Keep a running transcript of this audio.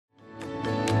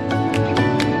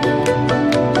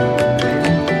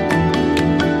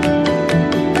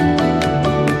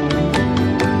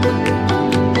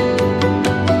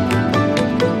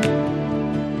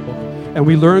And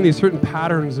we learn these certain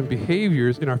patterns and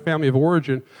behaviors in our family of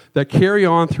origin that carry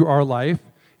on through our life,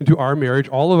 into our marriage.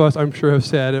 All of us, I'm sure, have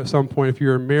said at some point, if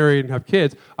you're married and have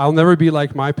kids, I'll never be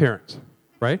like my parents,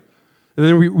 right? And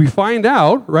then we find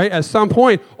out, right, at some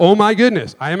point, oh my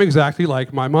goodness, I am exactly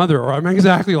like my mother, or I'm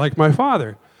exactly like my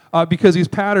father, because these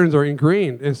patterns are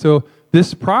ingrained. And so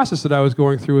this process that I was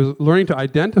going through was learning to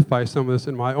identify some of this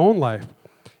in my own life,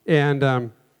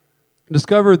 and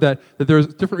discovered that there's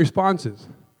different responses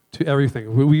to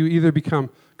everything. We either become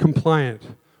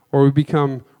compliant, or we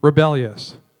become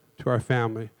rebellious to our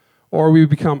family, or we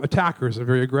become attackers and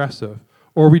very aggressive,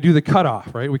 or we do the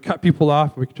cutoff, right? We cut people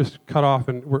off, we just cut off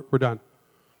and we're done.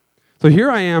 So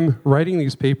here I am writing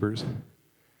these papers,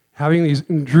 having these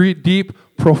deep,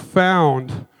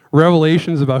 profound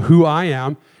revelations about who I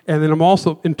am, and then I'm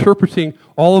also interpreting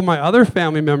all of my other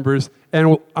family members,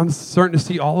 and I'm starting to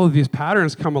see all of these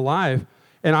patterns come alive,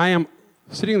 and I am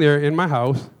sitting there in my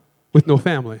house with no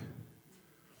family.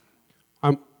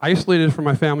 I'm isolated from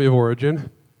my family of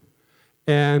origin,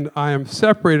 and I am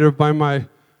separated by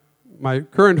my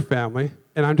current family,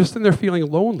 and I'm just in there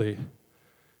feeling lonely.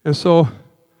 And so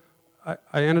I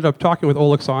ended up talking with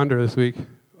Oleksandr this week,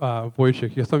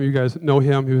 Wojcik. Some of you guys know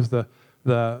him. He was the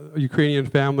Ukrainian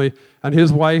family, and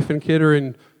his wife and kid are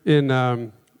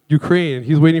in Ukraine, and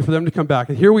he's waiting for them to come back.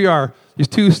 And here we are, these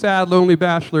two sad, lonely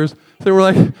bachelors. So we're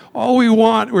like, all we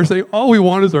want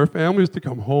is our families to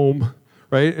come home,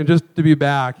 right, and just to be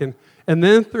back. And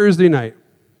then Thursday night,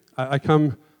 I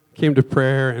came to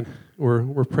prayer, and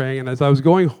we're praying, and as I was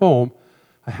going home,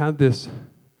 I had this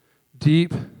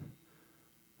deep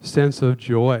sense of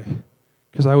joy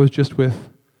because I was just with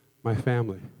my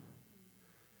family.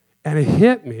 And it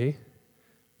hit me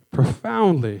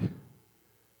profoundly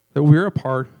that we're a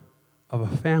part of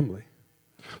a family.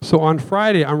 So on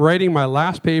Friday, I'm writing my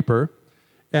last paper,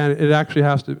 and it actually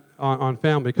has to on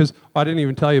family, because I didn't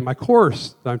even tell you, my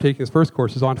course that I'm taking, this first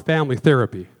course, is on family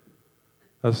therapy.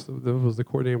 That was the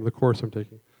name of the course I'm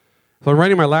taking. So I'm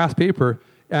writing my last paper,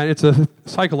 and it's a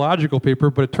psychological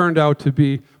paper, but it turned out to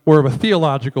be more of a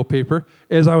theological paper,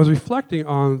 as I was reflecting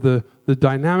on the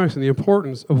dynamics and the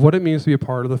importance of what it means to be a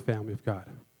part of the family of God.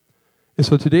 And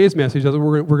so today's message, that's what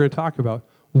we're going to talk about.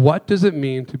 What does it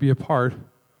mean to be a part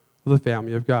of the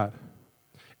family of God?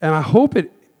 And I hope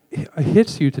it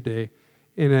hits you today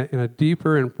in a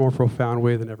deeper and more profound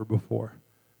way than ever before.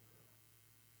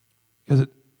 Because it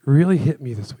really hit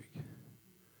me this week. You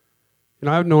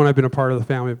know, I've known I've been a part of the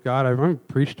family of God. I've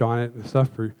preached on it and stuff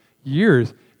for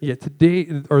years. Yet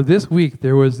today, or this week,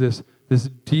 there was this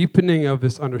deepening of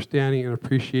this understanding and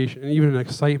appreciation and even an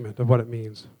excitement of what it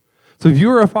means. So if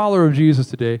you are a follower of Jesus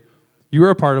today, you are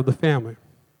a part of the family.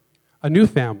 A new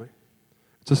family.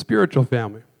 It's a spiritual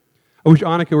family. I wish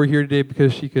Annika were here today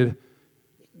because she could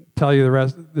tell you the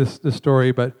rest of this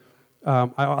story, but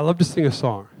I love to sing a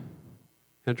song,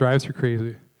 and it drives her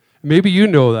crazy. Maybe you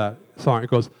know that song. It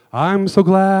goes, I'm so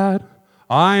glad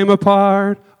I'm a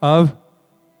part of...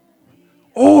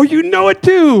 Oh, you know it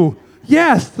too!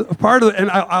 Yes, a part of it, and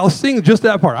I'll sing just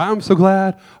that part. I'm so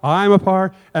glad I'm a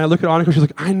part. And I look at Annika, she's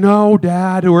like, I know,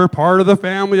 Dad, we're part of the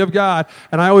family of God.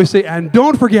 And I always say, and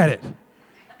don't forget it,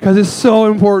 because it's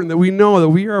so important that we know that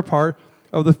we are a part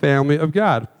of the family of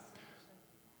God.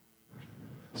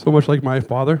 So much like my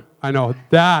father. I know,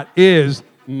 that is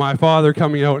my father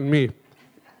coming out in me.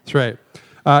 That's right.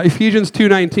 Ephesians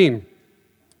 2:19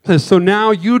 says, so now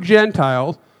you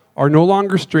Gentiles are no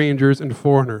longer strangers and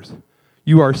foreigners.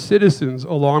 You are citizens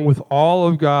along with all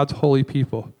of God's holy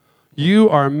people. You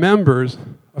are members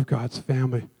of God's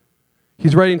family.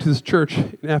 He's writing to this church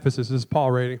in Ephesus. This is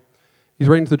Paul writing. He's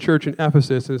writing to the church in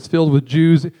Ephesus, and it's filled with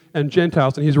Jews and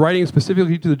Gentiles. And he's writing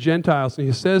specifically to the Gentiles, and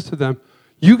he says to them,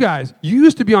 you guys, you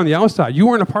used to be on the outside. You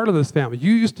weren't a part of this family.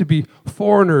 You used to be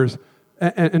foreigners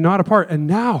and not a part. And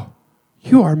now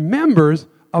you are members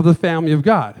of the family of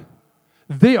God.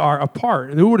 They are a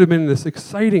part. And it would have been this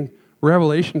exciting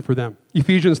revelation for them.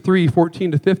 Ephesians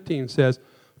 3:14-15 says,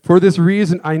 for this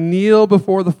reason I kneel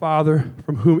before the Father,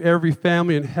 from whom every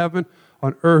family in heaven,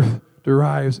 on earth,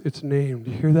 derives its name.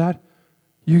 Do you hear that?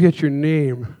 You get your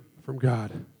name from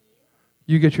God.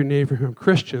 You get your name from Him.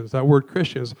 Christians, that word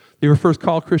Christians, they were first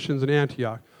called Christians in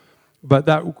Antioch. But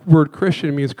that word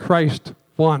Christian means Christ,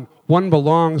 one. One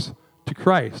belongs to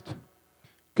Christ.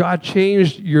 God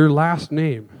changed your last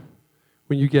name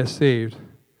when you get saved.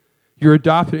 You're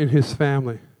adopted in His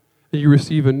family, and you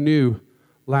receive a new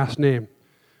last name.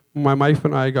 My wife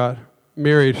and I got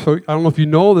married, so I don't know if you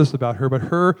know this about her, but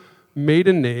her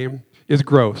maiden name is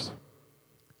Gross.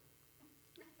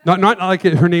 Not like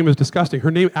her name is disgusting.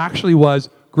 Her name actually was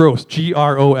Gross,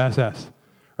 Gross,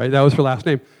 right? That was her last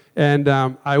name. And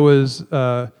I was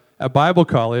at at Bible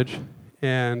college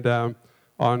and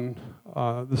on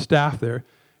the staff there,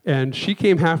 and she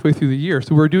came halfway through the year.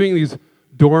 So we're doing these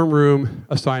dorm room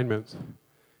assignments,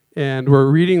 and we're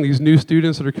reading these new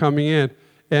students that are coming in,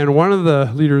 and one of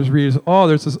the leaders reads, "Oh,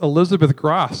 there's this Elizabeth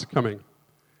Gross coming."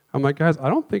 I'm like, "Guys, I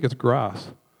don't think it's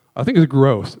Gross. I think it's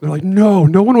Gross." They're like, "No,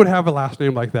 no one would have a last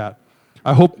name like that."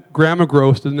 I hope Grandma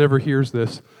Gross never hears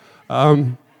this.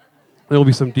 There'll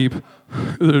be some deep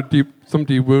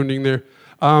wounding there.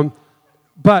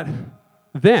 But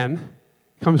then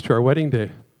comes to our wedding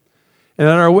day. And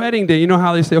at our wedding day, you know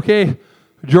how they say, okay,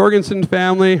 Jorgensen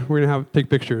family, we're going to take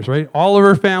pictures, right? All of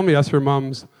her family, that's her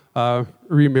mom's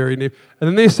remarried name. And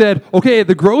then they said, okay,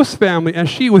 the Gross family, and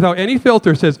she, without any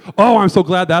filter, says, "Oh, I'm so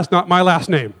glad that's not my last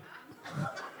name."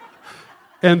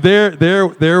 And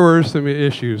there were some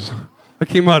issues that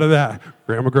came out of that.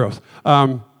 Grandma Gross.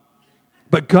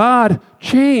 But God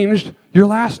changed your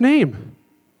last name.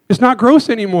 It's not Gross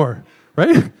anymore,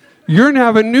 right? You're going to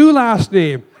have a new last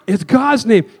name. It's God's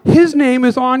name. His name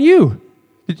is on you.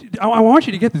 I want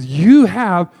you to get this. You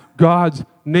have God's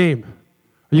name.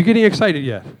 Are you getting excited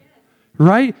yet?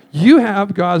 Right? You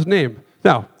have God's name.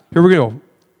 Now, here we go.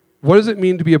 What does it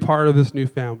mean to be a part of this new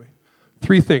family?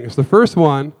 3 things. The first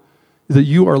one is that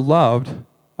you are loved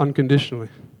unconditionally.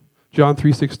 John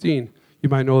 3:16. You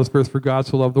might know this verse, "For God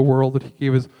so loved the world that he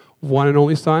gave his one and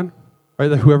only Son," right?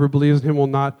 That whoever believes in him will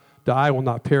not die, will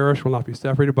not perish, will not be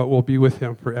separated, but will be with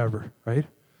him forever, right?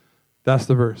 That's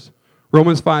the verse.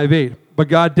 Romans 5:8. "But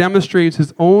God demonstrates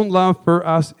his own love for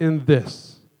us in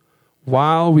this: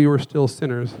 while we were still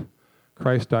sinners,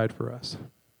 Christ died for us."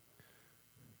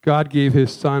 God gave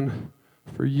his Son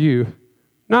for you,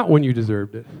 not when you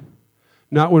deserved it,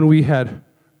 not when we had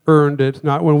earned it,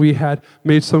 not when we had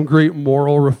made some great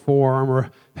moral reform or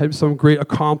had some great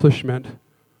accomplishment.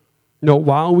 No,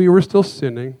 while we were still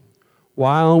sinning,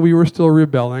 while we were still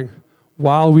rebelling,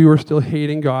 while we were still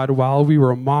hating God, while we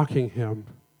were mocking him,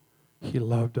 he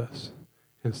loved us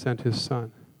and sent his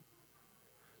Son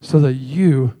so that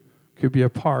you could be a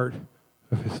part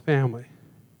of his family.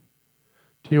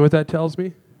 Do you know what that tells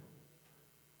me?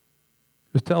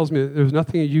 It tells me that there's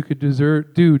nothing that you could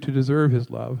do to deserve his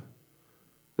love.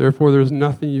 Therefore, there's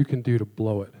nothing you can do to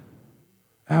blow it.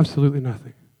 Absolutely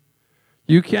nothing.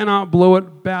 You cannot blow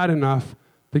it bad enough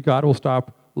that God will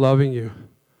stop loving you.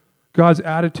 God's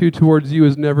attitude towards you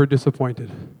is never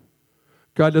disappointed.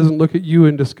 God doesn't look at you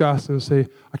in disgust and say,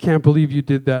 "I can't believe you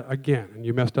did that again and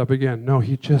you messed up again." No,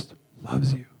 he just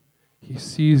loves you. He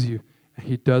sees you, and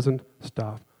he doesn't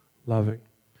stop loving.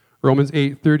 Romans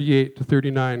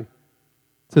 8:38-39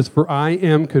 says, "For I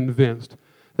am convinced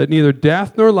that neither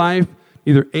death nor life,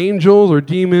 neither angels or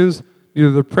demons,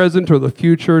 neither the present or the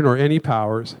future, nor any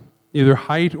powers, neither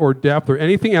height or depth or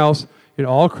anything else in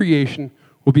all creation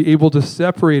will be able to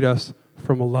separate us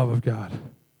from the love of God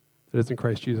that is in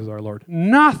Christ Jesus our Lord."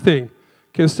 Nothing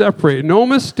can separate. No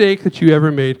mistake that you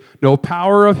ever made, no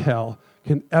power of hell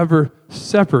can ever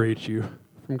separate you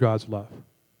from God's love.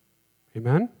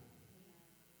 Amen?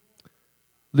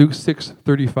 Luke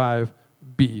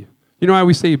 6:35b. You know why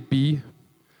we say B?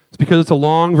 It's because it's a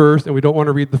long verse and we don't want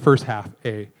to read the first half,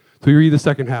 A. So we read the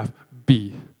second half,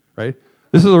 B, right?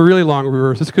 This is a really long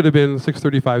verse. This could have been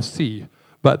 635C.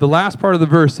 But the last part of the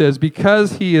verse says,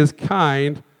 "Because he is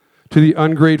kind to the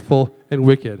ungrateful and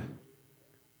wicked."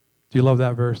 Do you love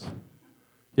that verse? Do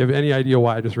you have any idea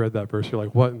why I just read that verse? You're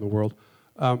like, what in the world?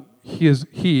 God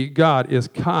is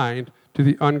kind to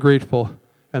the ungrateful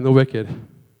and the wicked.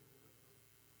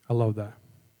 I love that.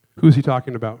 Who's he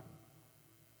talking about?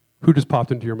 Who just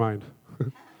popped into your mind?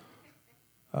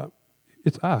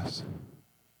 It's us,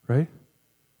 right?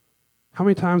 How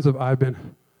many times have I been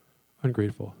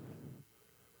ungrateful?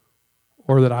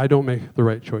 Or that I don't make the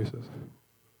right choices?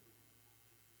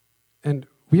 And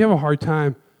we have a hard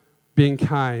time being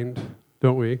kind,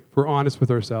 don't we? If we're honest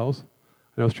with ourselves.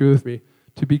 I know it's true with me.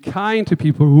 To be kind to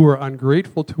people who are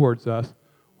ungrateful towards us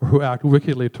or who act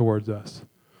wickedly towards us.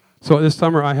 So this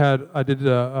summer I did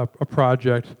a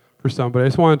project for somebody. I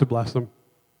just wanted to bless them.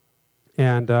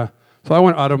 And so I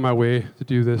went out of my way to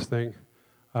do this thing.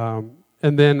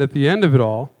 And then at the end of it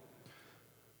all,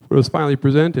 when it was finally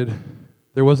presented,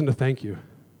 there wasn't a thank you.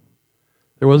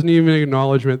 There wasn't even an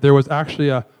acknowledgement. There was actually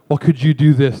a, "Well, could you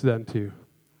do this then too?"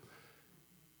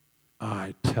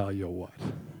 I tell you what.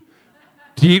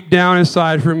 Deep down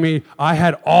inside for me, I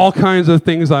had all kinds of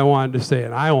things I wanted to say,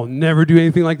 and I will never do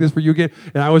anything like this for you again.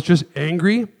 And I was just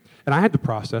angry, and I had to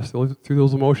process through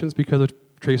those emotions because it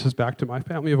traces back to my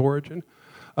family of origin.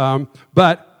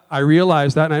 But I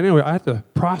realized that, and I knew I had to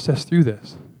process through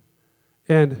this.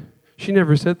 And she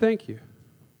never said thank you.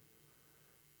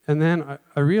 And then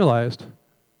I realized,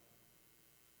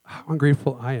 how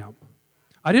ungrateful I am.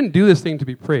 I didn't do this thing to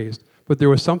be praised, but there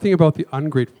was something about the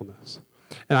ungratefulness.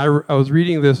 And I was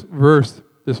reading this verse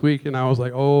this week, and I was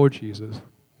like, oh, Jesus.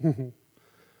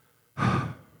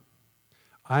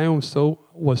 I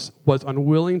was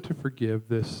unwilling to forgive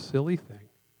this silly thing.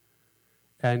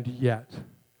 And yet,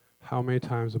 how many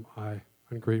times am I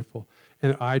ungrateful?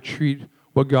 And I treat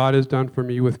what God has done for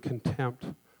me with contempt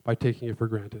by taking it for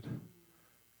granted.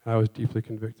 And I was deeply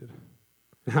convicted.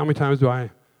 And how many times do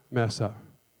I mess up?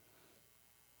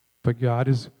 But God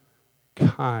is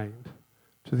kind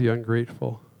to the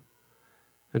ungrateful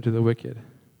and to the wicked.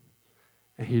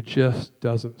 And he just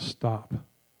doesn't stop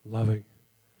loving.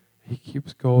 He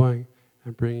keeps going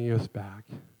and bringing us back.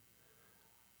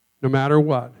 No matter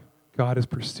what, God is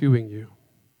pursuing you.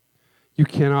 You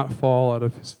cannot fall out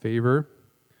of his favor.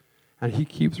 And he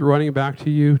keeps running back to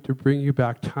you to bring you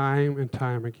back time and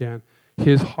time again.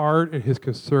 His heart and his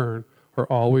concern are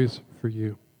always for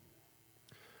you.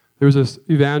 There was this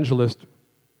evangelist,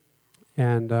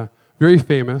 and very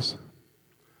famous,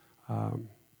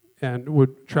 and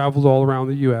would travel all around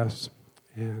the U.S.,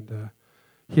 and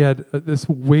he had this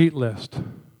wait list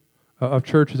of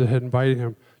churches that had invited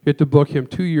him. You had to book him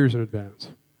 2 years in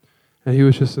advance. And he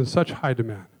was just in such high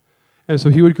demand. And so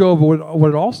he would go, but what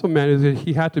it also meant is that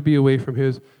he had to be away from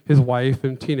his wife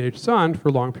and teenage son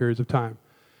for long periods of time.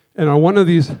 And on one of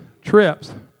these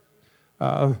trips,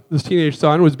 this teenage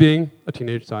son was being a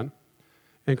teenage son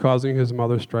and causing his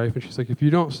mother strife. And she's like, if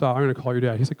you don't stop, I'm going to call your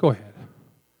dad. He's like, go ahead.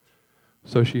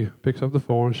 So she picks up the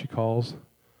phone and she calls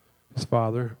his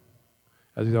father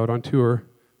as he's out on tour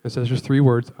and says just 3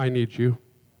 words, I need you.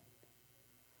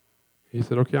 He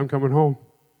said, okay, I'm coming home.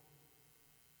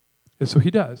 And so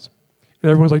he does. And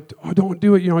everyone's like, oh, don't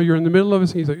do it. You're in the middle of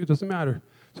this. And he's like, it doesn't matter.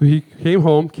 So he came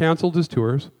home, canceled his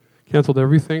tours, canceled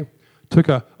everything, took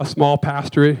a small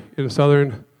pastorate in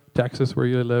southern Texas where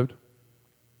he lived,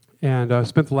 and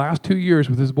spent the last 2 years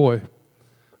with his boy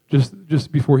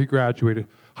just before he graduated.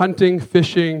 Hunting,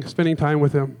 fishing, spending time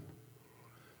with him.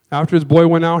 After his boy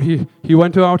went out, he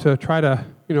went out to try to,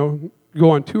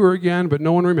 go on tour again, but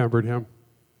no one remembered him.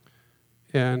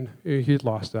 And he'd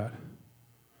lost that.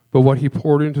 But what he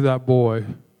poured into that boy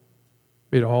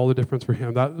made all the difference for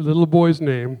him. That little boy's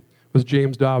name was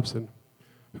James Dobson,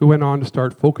 who went on to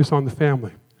start Focus on the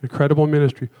Family, an incredible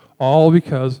ministry, all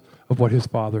because of what his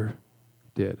father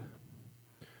did.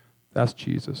 That's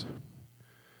Jesus.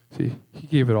 See, he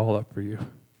gave it all up for you.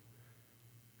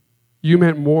 You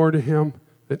meant more to him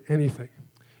than anything.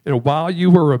 And while you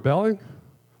were rebelling,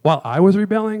 while I was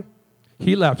rebelling,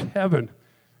 he left heaven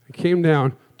and came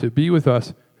down to be with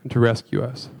us and to rescue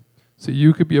us so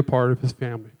you could be a part of his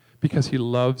family because he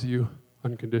loves you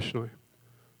unconditionally.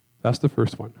 That's the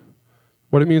first one.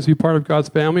 What it means to be part of God's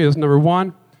family is, number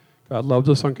 1, God loves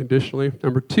us unconditionally.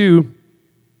 Number 2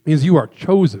 means you are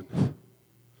chosen.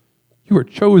 You are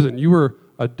chosen. You were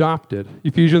adopted.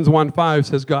 Ephesians 1:5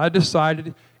 says God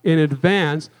decided in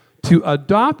advance to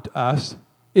adopt us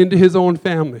into his own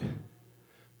family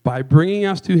by bringing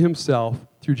us to himself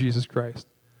through Jesus Christ.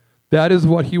 That is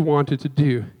what he wanted to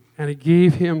do, and it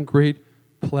gave him great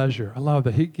pleasure. I love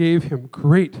that. He gave him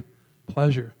great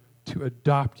pleasure to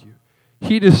adopt you.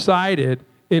 He decided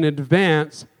in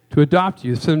advance to adopt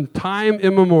you. From time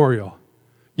immemorial,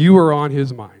 you were on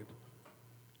his mind,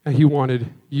 and he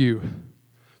wanted you.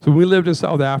 So when we lived in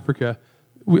South Africa,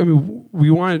 we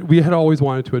had always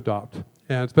wanted to adopt,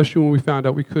 and especially when we found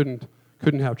out we couldn't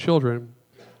have children,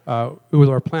 it was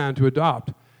our plan to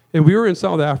adopt. And we were in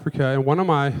South Africa, and one of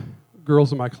my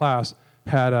girls in my class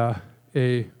had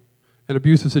an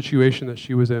abusive situation that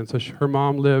she was in. So her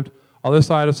mom lived on this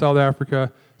side of South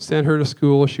Africa, sent her to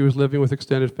school. She was living with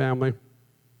extended family.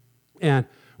 And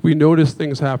we noticed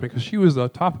things happening because she was the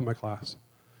top of my class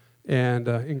and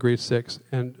in grade 6.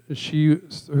 And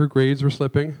her grades were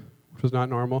slipping, which was not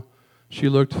normal. She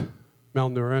looked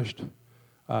malnourished.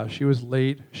 She was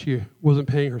late. She wasn't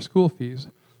paying her school fees.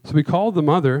 So we called the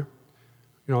mother,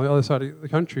 on the other side of the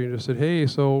country, and just said, hey,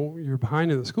 so you're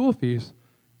behind in the school fees.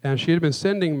 And she had been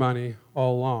sending money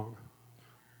all along,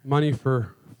 money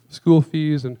for school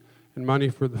fees and money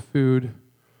for the food.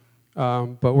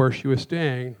 But where she was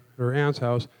staying, at her aunt's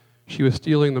house, she was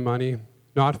stealing the money,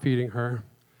 not feeding her,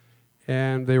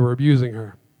 and they were abusing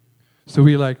her. So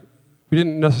we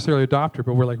didn't necessarily adopt her,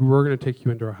 but we're going to take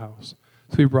you into our house.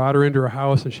 So we brought her into our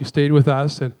house, and she stayed with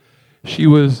us, and she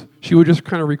would just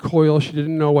kind of recoil. She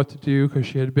didn't know what to do because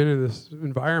she had been in this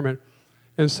environment.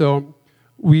 And so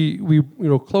we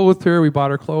clothed her, we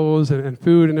bought her clothes and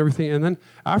food and everything. And then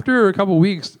after a couple of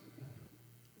weeks,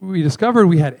 we discovered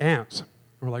we had ants.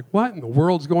 We're like, what in the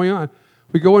world's going on?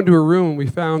 We go into her room, and we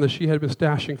found that she had been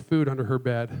stashing food under her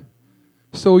bed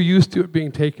so used to it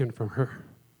being taken from her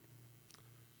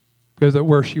because of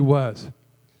where she was.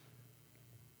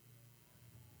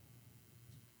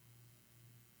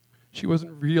 She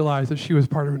wasn't realized that she was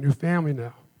part of a new family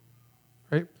now,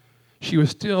 right? She was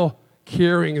still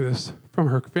carrying this from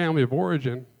her family of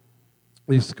origin,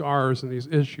 these scars and these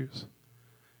issues.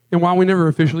 And while we never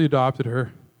officially adopted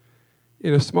her,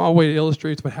 in a small way it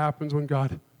illustrates what happens when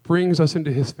God brings us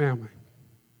into his family.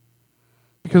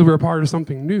 Because we're a part of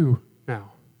something new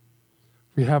now.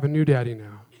 We have a new daddy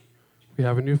now. We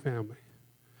have a new family.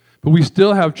 But we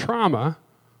still have trauma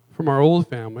from our old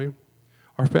family,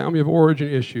 our family of origin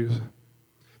issues.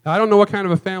 Now, I don't know what kind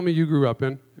of a family you grew up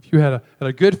in. If you had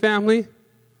a good family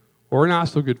or a not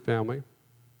so good family.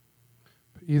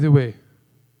 But either way,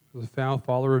 as a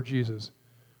follower of Jesus,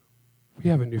 we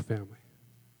have a new family.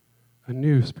 A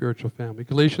new spiritual family.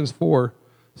 Galatians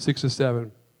 4:6-7.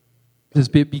 It says,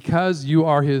 because you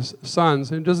are his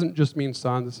sons, and it doesn't just mean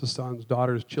sons, it's sons,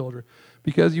 daughters, children.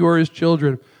 Because you are his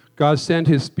children, God sent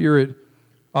his Spirit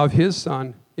of his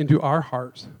Son into our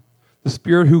hearts. The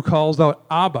Spirit who calls out,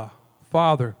 Abba,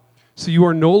 Father. So you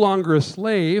are no longer a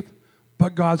slave,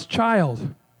 but God's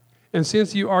child. And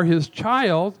since you are his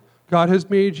child, God has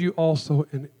made you also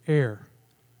an heir.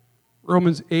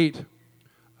 Romans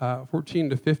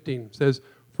 8:14-15 says,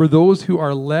 for those who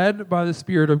are led by the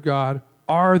Spirit of God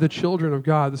are the children of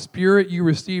God. The Spirit you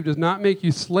received does not make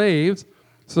you slaves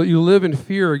so that you live in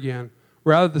fear again.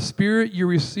 Rather, the Spirit you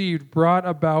received brought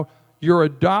about your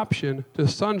adoption to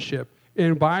sonship.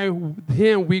 And by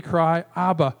him we cry,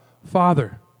 Abba,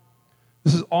 Father.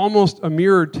 This is almost a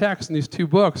mirrored text in these two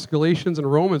books, Galatians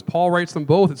and Romans. Paul writes them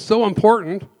both. It's so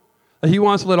important that he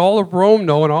wants to let all of Rome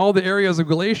know and all the areas of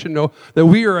Galatia know that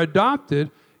we are adopted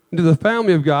into the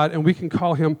family of God and we can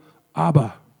call him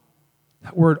Abba.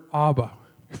 That word Abba.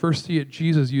 We first see it,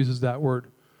 Jesus uses that word.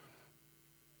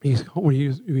 When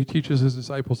he teaches his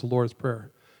disciples the Lord's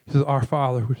Prayer. He says, our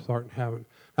Father which art in heaven.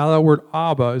 Now that word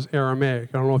Abba is Aramaic.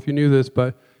 I don't know if you knew this,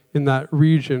 but in that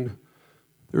region,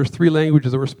 there's 3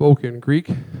 languages that were spoken. Greek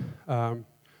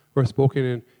were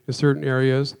spoken in certain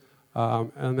areas,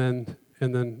 and then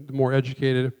the more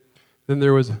educated. Then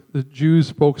there was, the Jews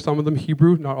spoke some of them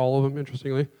Hebrew, not all of them,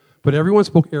 interestingly, but everyone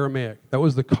spoke Aramaic. That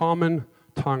was the common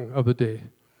tongue of the day.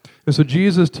 And so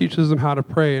Jesus teaches them how to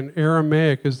pray, and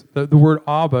Aramaic is, the word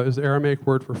Abba is the Aramaic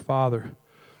word for father.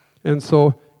 And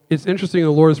so it's interesting in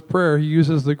the Lord's Prayer, he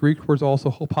uses the Greek words also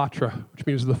hopatra, which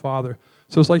means the father.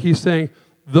 So it's like he's saying,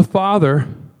 the Father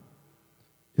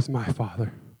is my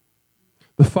Father.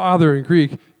 The Father in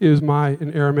Greek is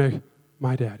in Aramaic,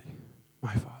 my daddy,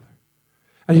 my Father.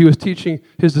 And he was teaching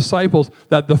his disciples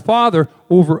that the Father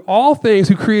over all things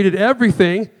who created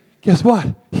everything, guess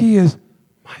what? He is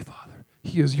my Father.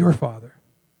 He is your Father.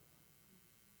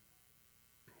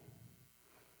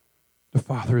 The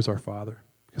Father is our Father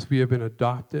because we have been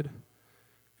adopted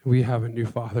and we have a new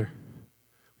Father.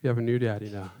 We have a new daddy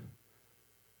now.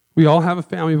 We all have a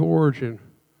family of origin,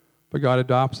 but God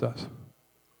adopts us.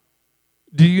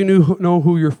 Do you know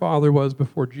who your father was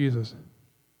before Jesus?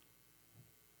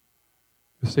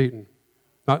 Satan.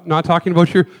 Not talking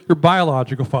about your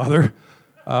biological father,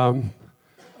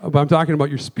 but I'm talking about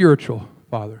your spiritual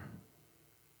father.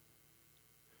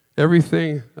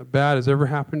 Everything bad has ever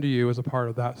happened to you is a part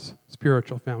of that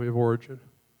spiritual family of origin.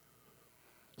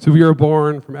 So we are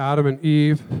born from Adam and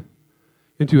Eve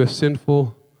into a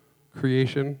sinful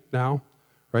creation now,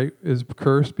 right? Is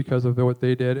cursed because of what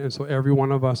they did. And so every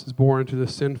one of us is born into the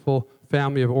sinful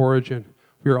family of origin.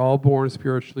 We are all born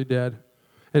spiritually dead.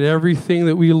 And everything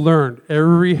that we learned,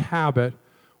 every habit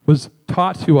was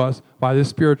taught to us by this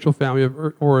spiritual family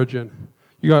of origin.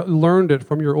 You learned it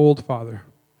from your old father.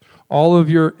 All of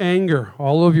your anger,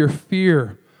 all of your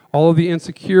fear, all of the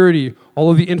insecurity, all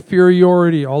of the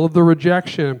inferiority, all of the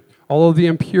rejection, all of the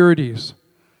impurities,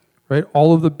 right?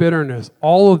 All of the bitterness,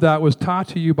 all of that was taught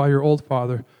to you by your old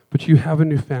father, but you have a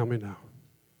new family now.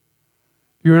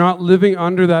 You're not living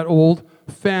under that old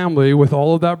family with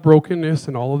all of that brokenness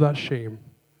and all of that shame,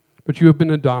 but you have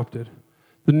been adopted.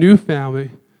 The new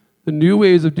family, the new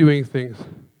ways of doing things,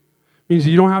 means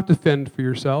you don't have to fend for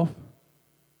yourself.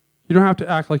 You don't have to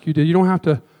act like you did. You don't have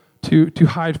to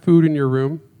hide food in your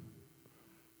room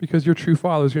because your true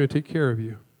father is going to take care of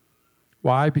you.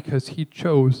 Why? Because he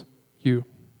chose you.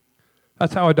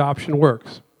 That's how adoption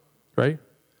works, right?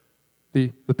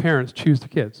 The parents choose the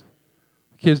kids.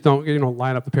 The kids don't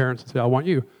line up the parents and say, I want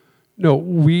you. No,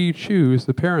 we choose.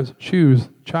 The parents choose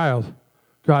the child.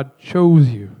 God chose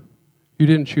you. You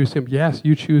didn't choose him. Yes,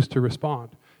 you choose to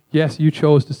respond. Yes, you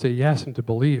chose to say yes and to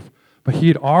believe. But he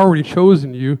had already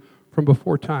chosen you from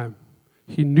before time.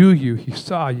 He knew you. He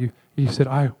saw you. He said,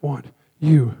 I want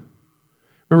you.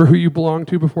 Remember who you belong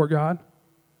to before God?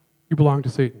 You belong to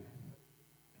Satan.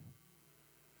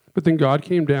 But then God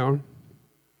came down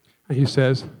and he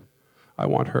says, I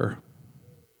want her.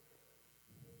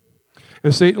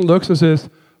 And Satan looks and says,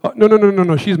 oh,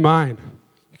 no, she's mine.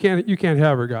 You can't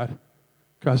have her, God.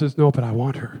 God says, no, but I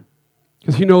want her.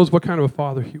 Because he knows what kind of a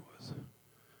father he was.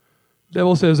 The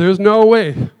devil says, there's no way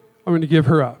I'm going to give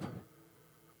her up.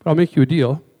 But I'll make you a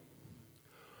deal.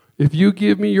 If you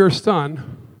give me your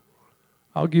son,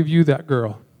 I'll give you that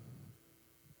girl.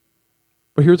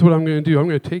 But here's what I'm going to do. I'm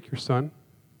going to take your son,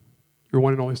 your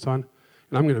one and only son,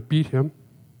 and I'm going to beat him.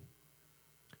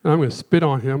 And I'm going to spit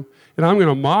on him. And I'm going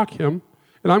to mock him.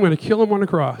 And I'm going to kill him on the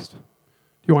cross. Do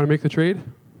you want to make the trade?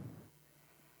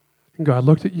 And God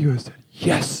looked at you and said,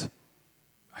 yes,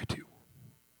 I do.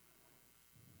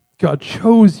 God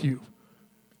chose you.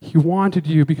 He wanted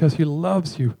you because he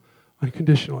loves you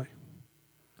unconditionally.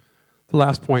 The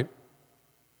last point.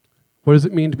 What does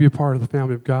it mean to be a part of the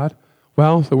family of God?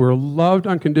 Well, so we're loved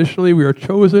unconditionally. We are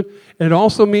chosen. And it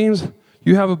also means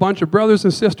you have a bunch of brothers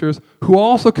and sisters who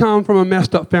also come from a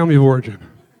messed up family of origin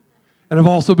and have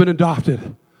also been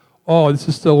adopted. Oh, this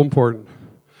is so important.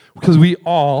 Because we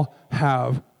all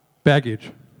have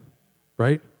baggage,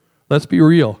 right? Let's be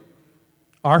real.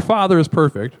 Our Father is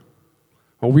perfect,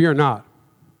 but we are not.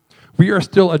 We are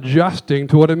still adjusting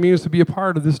to what it means to be a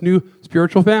part of this new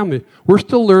spiritual family. We're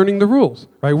still learning the rules,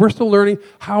 right? We're still learning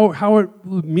how it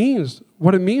means,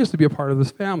 what it means to be a part of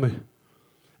this family.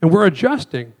 And we're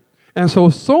adjusting. And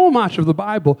so much of the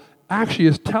Bible actually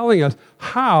is telling us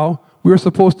how we're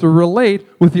supposed to relate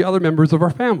with the other members of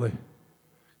our family.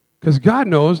 Because God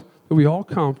knows that we all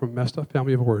come from a messed up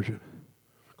family of origin.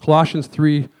 Colossians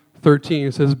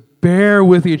 3:13 says, bear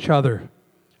with each other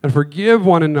and forgive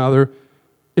one another.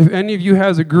 If any of you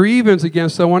has a grievance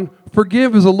against someone,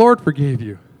 forgive as the Lord forgave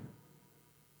you.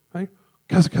 Right?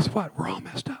 Because guess what? We're all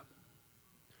messed up.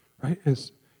 Right?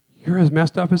 You're as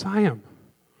messed up as I am.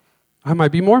 I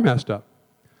might be more messed up.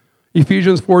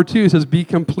 Ephesians 4:2 says, be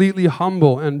completely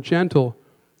humble and gentle.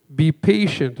 Be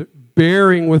patient,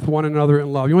 bearing with one another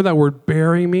in love. You know what that word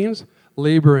bearing means?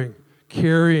 Laboring,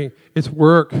 carrying. It's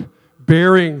work.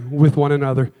 Bearing with one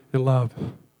another in love.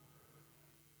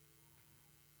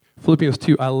 Philippians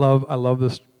 2, I love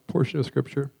this portion of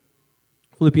Scripture.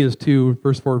 Philippians 2,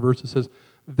 verse 4 says,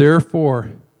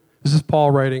 therefore, this is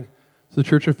Paul writing to the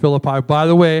church of Philippi. By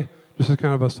the way, just as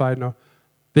kind of a side note,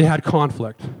 they had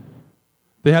conflict.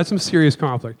 They had some serious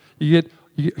conflict. He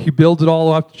builds it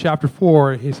all up to chapter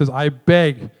 4, and he says, I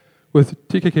beg with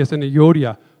Tychicus and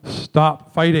Euodia,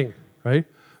 stop fighting, right?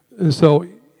 And so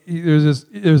there's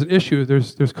an issue,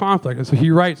 there's conflict. And so he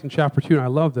writes in chapter 2, and I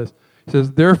love this. He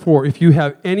says, therefore, if you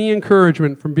have any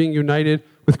encouragement from being united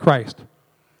with Christ,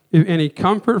 if any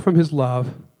comfort from his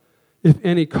love, if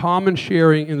any common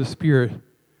sharing in the Spirit,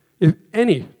 if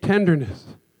any tenderness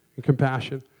and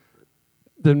compassion,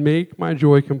 then make my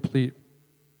joy complete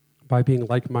by being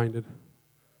like-minded,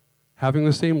 having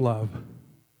the same love,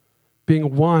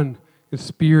 being one in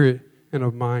spirit and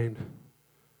of mind.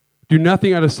 Do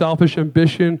nothing out of selfish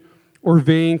ambition or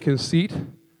vain conceit.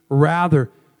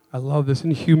 Rather, I love this,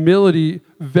 in humility,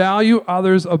 value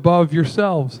others above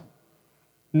yourselves,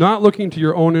 not looking to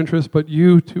your own interests, but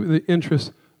you to the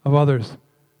interests of others.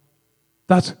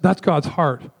 That's God's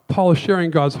heart. Paul is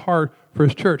sharing God's heart for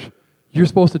his church. You're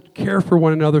supposed to care for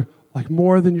one another like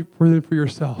more than for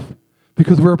yourself,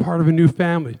 because we're a part of a new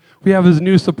family. We have this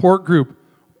new support group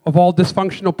of all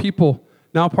dysfunctional people,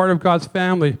 now part of God's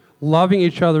family, loving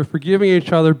each other, forgiving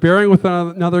each other, bearing with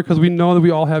one another, because we know that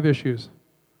we all have issues.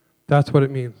 That's what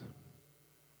it means.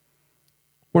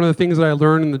 One of the things that I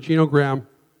learned in the genogram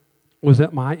was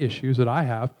that my issues that I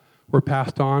have were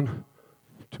passed on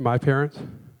to my parents,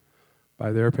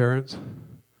 by their parents.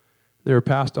 They were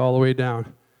passed all the way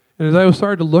down. And as I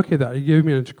started to look at that, it gave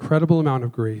me an incredible amount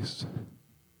of grace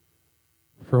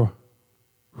for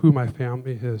who my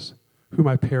family is, who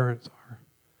my parents are.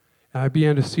 And I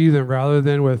began to see them rather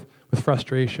than with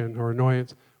frustration or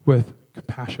annoyance, with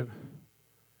compassion.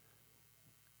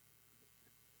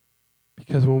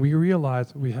 Because when we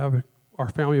realize that we have our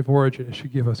family of origin, it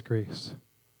should give us grace.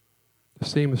 The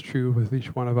same is true with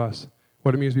each one of us,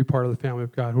 what it means to be part of the family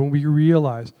of God. When we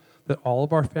realize that all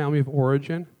of our family of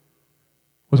origin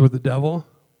was with the devil,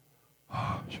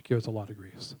 it should give us a lot of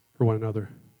grace for one another.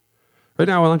 Right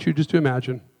now, I want you just to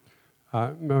imagine,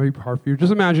 it might be hard for you,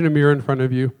 just imagine a mirror in front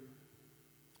of you.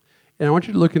 And I want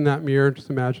you to look in that mirror and just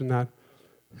imagine that.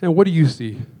 And what do you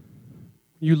see?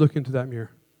 You look into that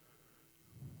mirror.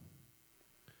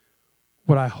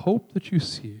 What I hope that you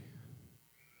see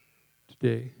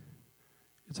today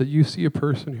is that you see a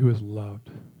person who is loved,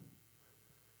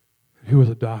 who is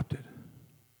adopted,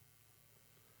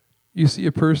 You see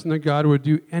a person that God would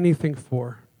do anything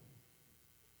for.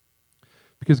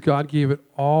 Because God gave it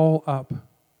all up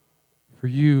for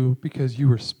you because you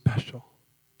were special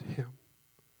to him.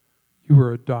 You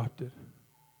were adopted.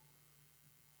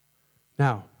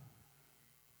 Now,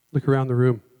 look around the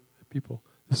room at people.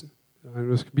 This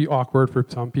can be awkward for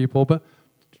some people, but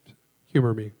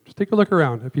humor me. Just take a look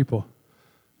around at people.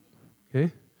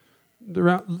 Okay?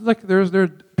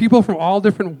 There's people from all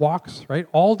different walks, right?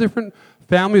 All different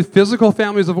families, physical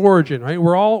families of origin, right?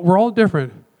 We're all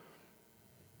different.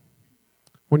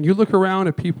 When you look around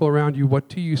at people around you, what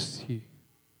do you see?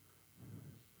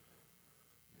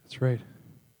 That's right.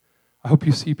 I hope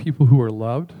you see people who are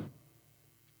loved,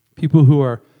 people who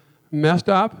are messed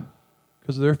up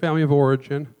because of their family of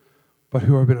origin, but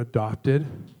who have been adopted,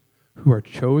 who are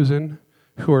chosen,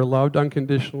 who are loved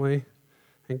unconditionally,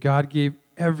 and God gave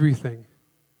everything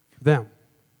for them.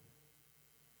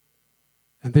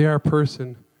 And they are a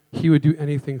person he would do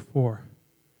anything for.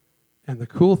 And the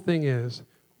cool thing is,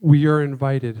 we are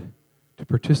invited to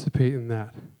participate in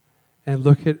that and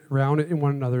look around at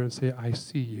one another and say, I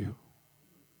see you.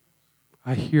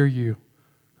 I hear you,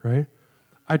 right?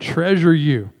 I treasure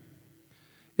you.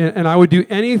 And I would do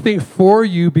anything for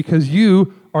you because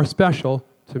you are special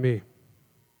to me.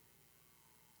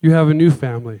 You have a new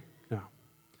family now,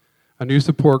 a new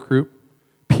support group,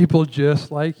 people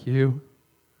just like you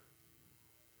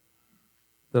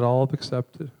that all have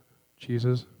accepted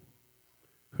Jesus,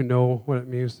 who know what it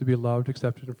means to be loved,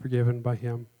 accepted, and forgiven by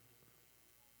him.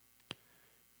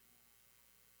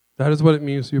 That is what it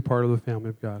means to be a part of the family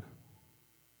of God.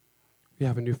 We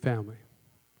have a new family.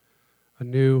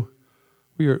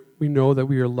 We know that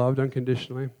we are loved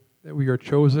unconditionally, that we are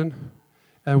chosen,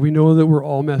 and we know that we're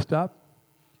all messed up.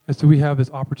 And so we have this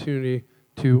opportunity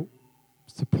to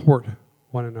support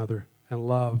one another and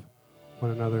love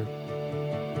one another.